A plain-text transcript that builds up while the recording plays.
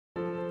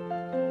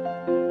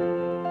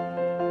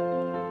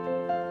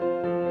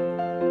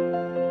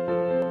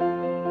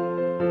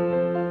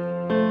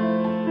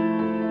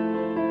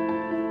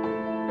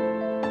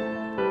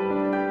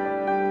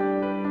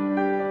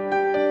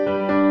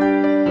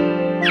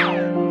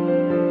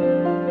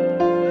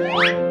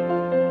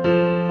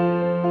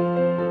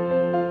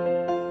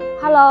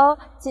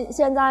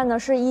现在呢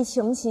是疫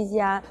情期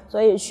间，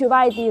所以去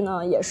外地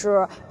呢也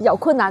是比较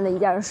困难的一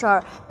件事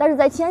儿。但是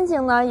在天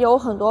津呢有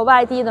很多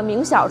外地的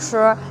名小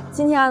吃，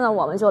今天呢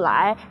我们就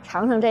来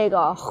尝尝这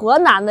个河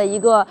南的一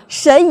个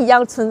神一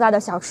样存在的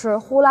小吃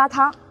胡辣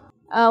汤。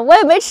我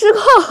也没吃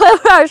过，我也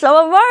不知道什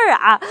么味儿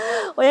啊，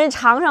我先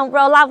尝尝，不知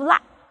道辣不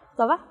辣。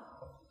走吧。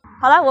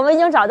好了，我们已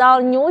经找到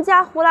牛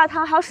家胡辣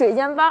汤还有水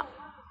煎包。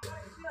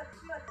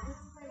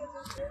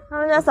他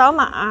们在扫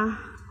码。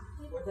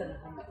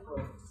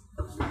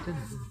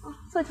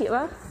测体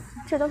温，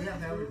这都是。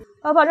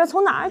老板，这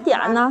从哪儿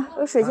点呢？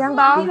有水煎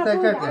包。在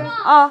这儿点。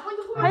哦，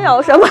还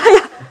有什么呀？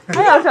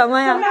还有什么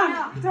呀？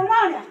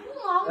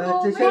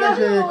这现在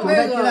是韭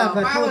菜鸡蛋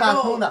和臭大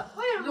葱的。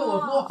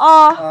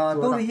哦。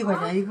都是1块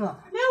钱一个。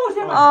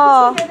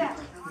哦。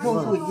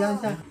肉素一样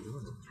价。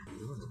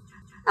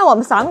那我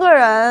们3个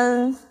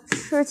人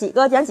吃几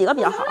个？点几个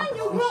比较好？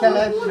你先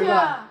来10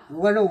个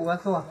，5个肉5个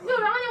素。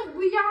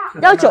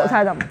要韭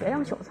菜的吗？别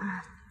要韭菜。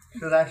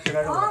就来10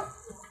个肉。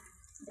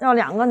要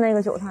2个那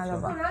个韭菜的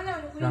吧。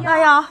那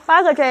要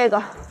8个这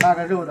个。8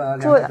个肉的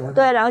，2个韭菜。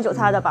对，2个韭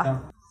菜的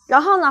吧。然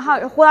后呢，还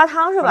有胡辣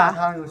汤是吧？胡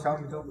辣汤有小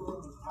米粥。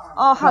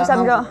哦，还有小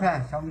米粥。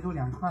小米粥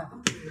2块。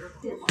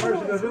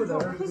20个肉的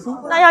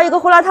20个。那要一个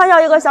胡辣汤，要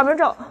一个小米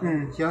粥。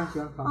行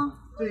好。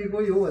这一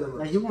锅有我的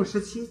吗？一共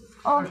17。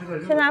哦，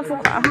现在付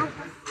款哈。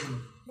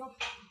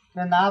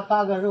再拿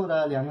8个肉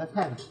的2个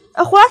菜的。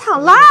胡辣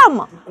汤辣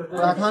吗？胡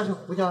辣汤是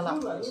胡椒辣。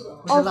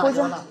哦，胡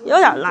椒有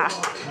点辣。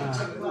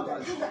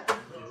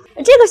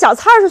这个小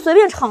菜是随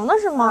便盛的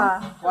是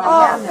吗？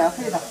哦，免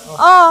费的。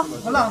哦，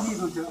不浪费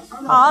都行。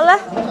好嘞，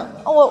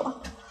我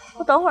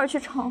等会儿去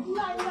盛。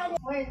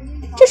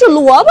这是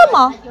萝卜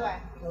吗？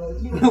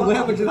我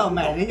也不知道，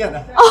买人家的。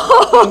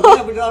哦，我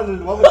也不知道是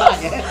萝卜大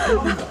年。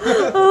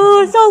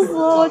笑死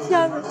我！我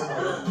天哪！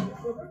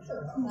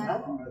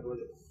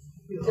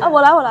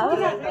我来。5、6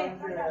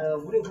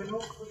分钟。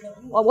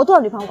我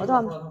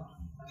断吧。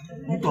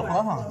你多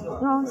喝哈。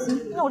行，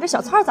那我这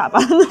小菜咋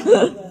办呢？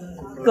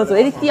搁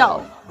嘴里掉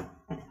了。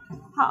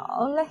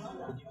好嘞。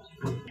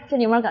这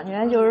里面感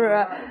觉就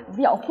是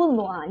比较混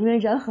乱，因为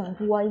人很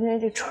多，因为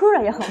这吃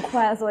的也很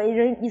快，所以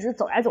人一直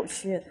走来走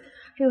去。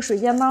这个水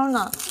煎包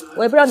呢，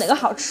我也不知道哪个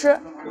好吃，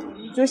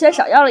就是先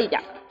少要了一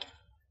点。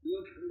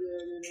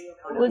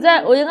我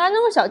应该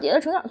弄个小碟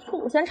子盛点醋，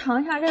我先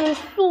尝一下这个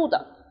素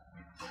的。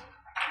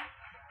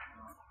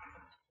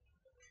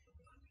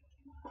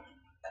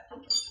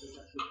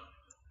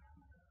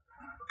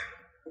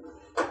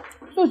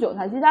素韭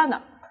菜鸡蛋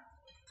的。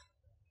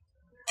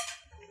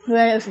因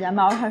为这个水煎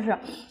包它是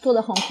做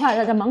的很快，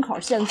在这门口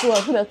现做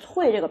的，特别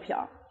脆，这个皮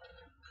儿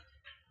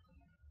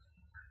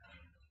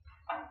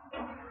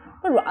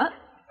不软，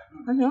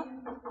还行。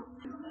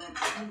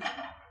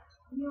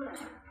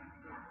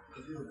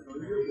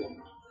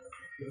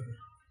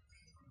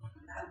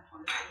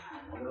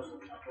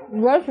我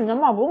觉得水煎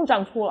包不用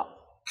蘸醋了，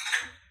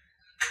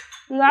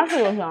一拉醋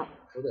就行。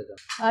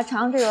我来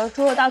尝这个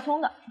猪肉大葱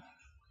的。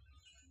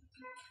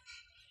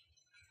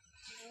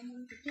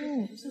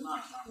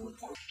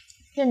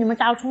这里面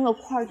大葱的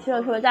块切的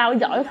特别大，我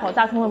咬一口，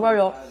大葱的味儿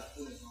就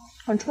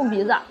很冲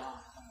鼻子。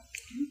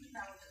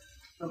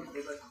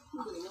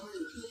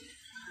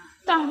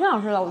但是挺好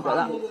吃的，我觉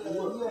得。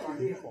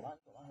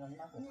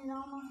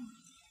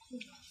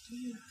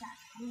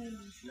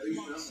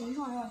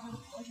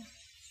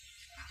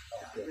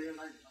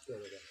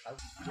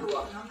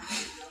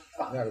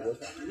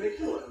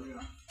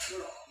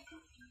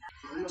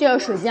这个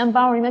水煎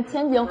包因为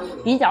天津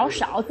比较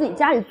少，自己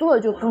家里做的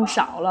就更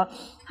少了。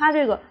它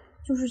这个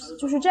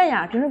就是这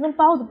样，只是跟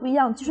包子不一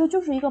样，其实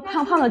就是一个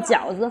胖胖的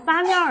饺子，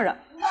发面的，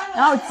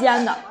然后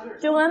煎的，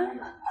就跟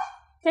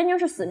天津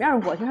是死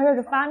面锅，其实它这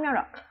是发面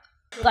的。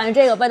感觉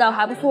这个味道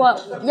还不错，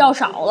要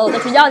少了我再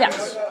去要点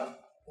去，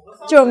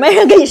就是没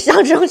人给你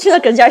上车去他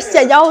跟前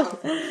现要去。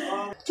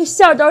这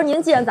馅儿都是您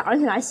今天早上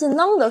起来新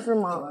弄的是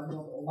吗？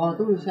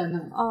都是现弄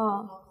的。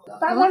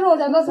3个肉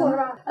2个素是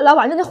吧？老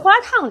板，这胡辣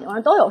汤里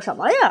面都有什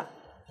么呀？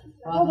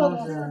都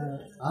是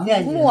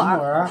面筋、木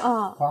耳、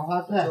黄花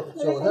菜，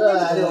韭菜的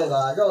来6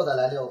个，肉的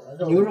来6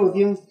个，牛肉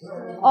丁。还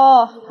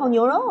有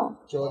牛肉。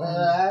韭菜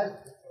来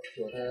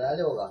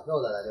6个，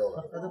肉的来6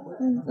个。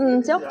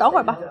行，等会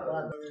儿吧。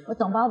我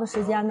等包子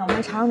时间呢，我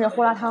们尝尝这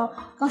胡辣汤。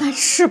刚才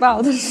吃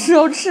包子的时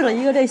候吃了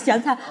一个这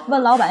咸菜，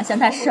问老板咸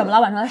菜是什么，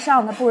老板说他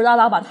上他不知道，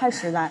老板太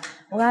实在。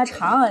我刚才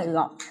尝了一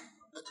个，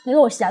那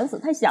个我咸死，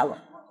太咸了。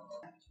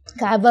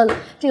刚才问了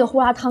这个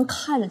胡辣汤，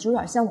看着就有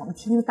点像我们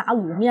天津打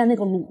卤面那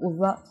个卤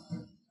子。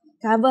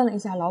刚才问了一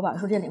下老板，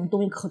说这里面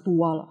东西可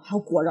多了，还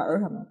有果仁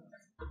什么的。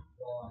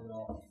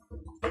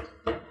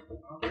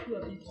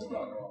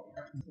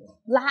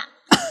辣，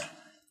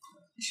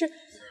是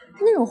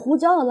那种胡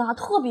椒的辣，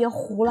特别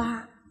胡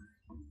辣。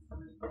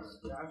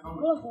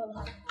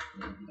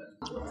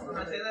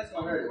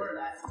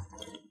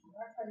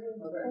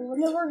我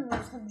这味儿呢？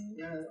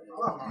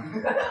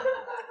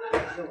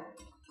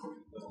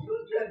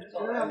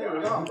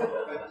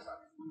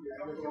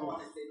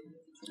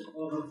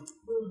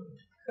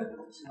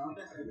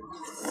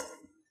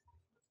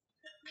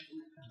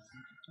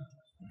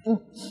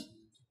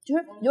其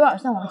实有点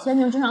像我们天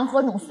津经常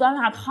喝那种酸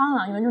辣汤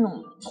啊，因为这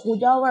种胡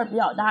椒味比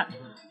较大，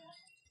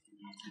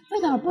味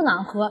道不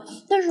难喝，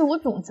但是我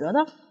总觉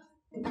得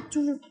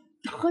就是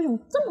喝这种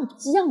这么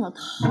酱的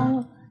汤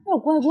有点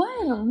怪怪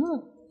的。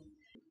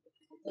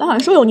老板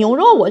说有牛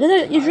肉，我现在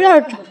一直在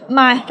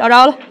买，找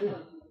着了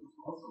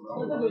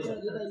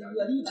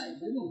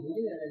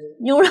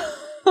牛肉。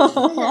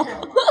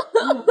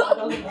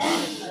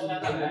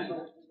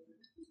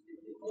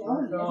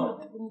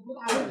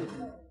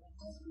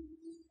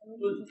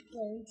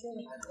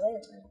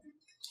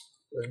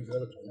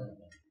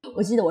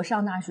我记得我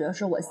上大学的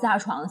时候，我下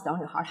床的小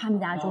女孩，她们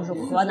家就是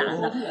河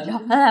南的，然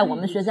后她在我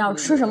们学校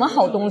吃什么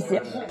好东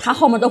西，她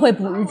后面都会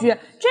补一句：“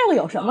这个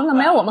有什么呢？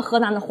没有我们河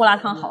南的胡辣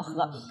汤好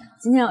喝。”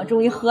今天我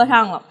终于喝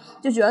上了，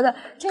就觉得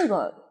这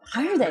个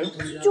还是得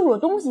就着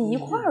东西一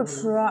块儿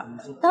吃，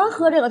单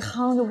喝这个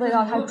汤就味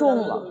道太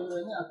重了。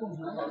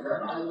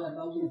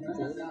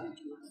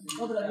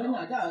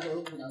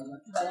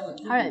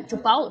还得就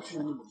包子吃。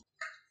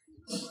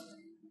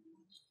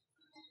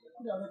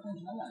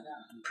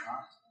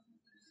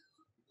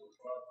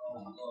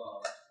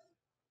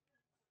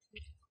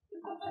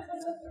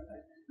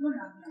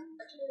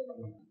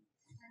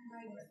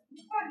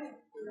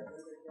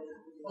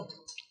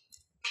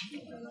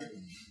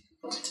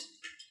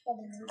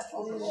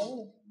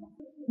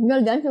你这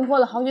连续喝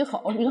了好几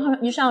口，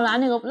一上来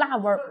那个辣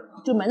味儿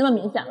就没那么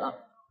明显了，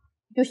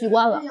就习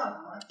惯了。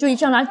就一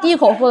上来第一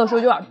口喝的时候，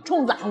有点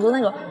冲嗓子那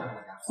个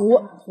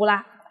胡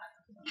辣。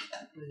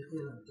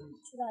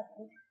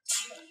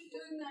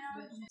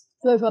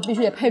所以说必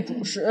须得配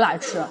主食来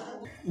吃。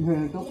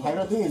都排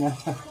着队呢。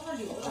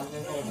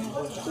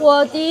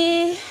我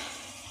的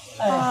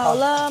好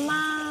了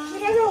吗？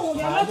这是5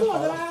元的素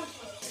是吧？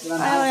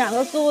还有2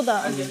个素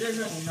的。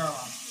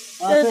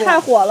这是太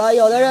火了，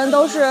有的人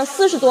都是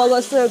40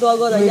多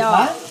个的要。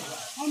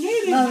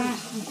那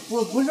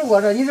不是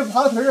我这，你是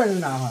跑腿的，你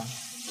哪块？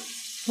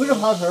不是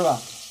跑腿吧？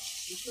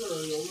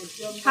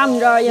他们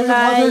这儿应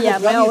该也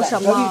没有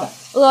什么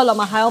饿了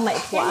么还有美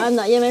团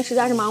的，因为实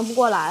在是忙不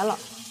过来了。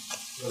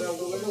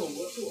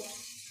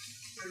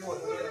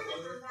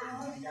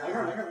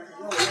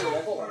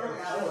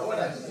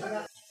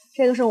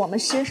这个是我们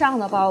新上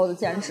的包子，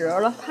简直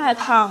了，太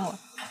烫了。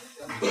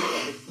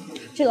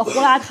这个胡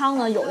辣汤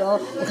呢，有的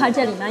我看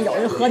这里面有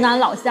的是河南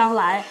老乡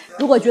来，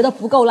如果觉得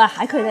不够辣，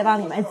还可以再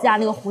往里面加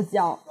那个胡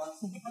椒。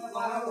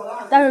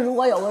但是如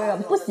果有个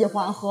人不喜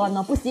欢喝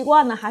呢，不习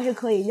惯呢，还是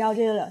可以要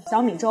这个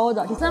小米粥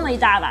的，就这么一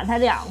大碗，才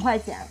2块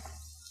钱。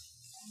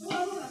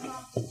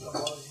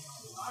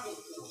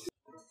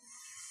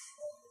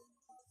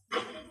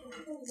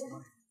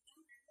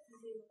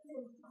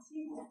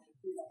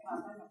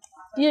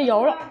滴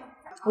油了，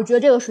我觉得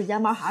这个水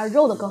煎包还是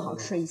肉的更好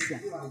吃一些，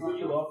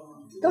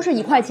都是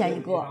1块钱一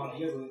个。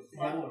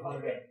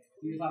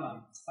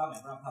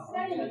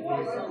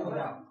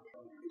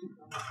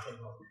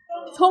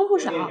葱不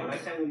少，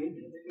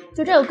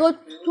就这个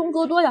葱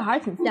搁多点还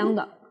是挺香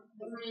的。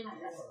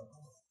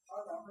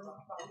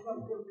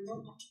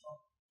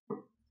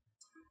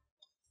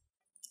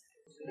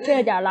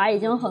这点来已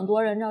经很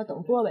多人要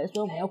等座位，所以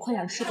我们要快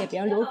点吃，给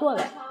别人留座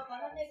位。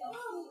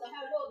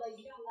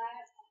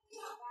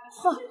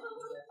嚯！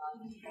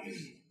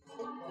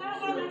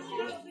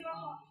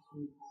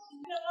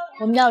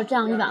我们要这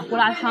样一碗胡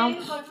辣汤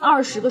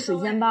，20个水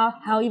煎包，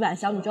还有1碗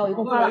小米粥，一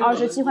共花了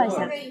27块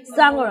钱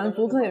，3个人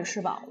足可以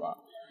吃饱了。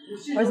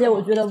而且我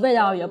觉得味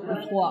道也不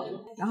错。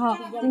然后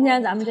今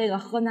天咱们这个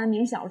河南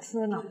名小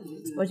吃呢，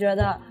我觉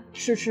得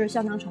试吃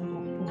相当成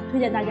功，推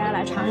荐大家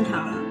来尝一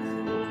尝。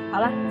好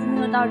了，今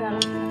天就到这了。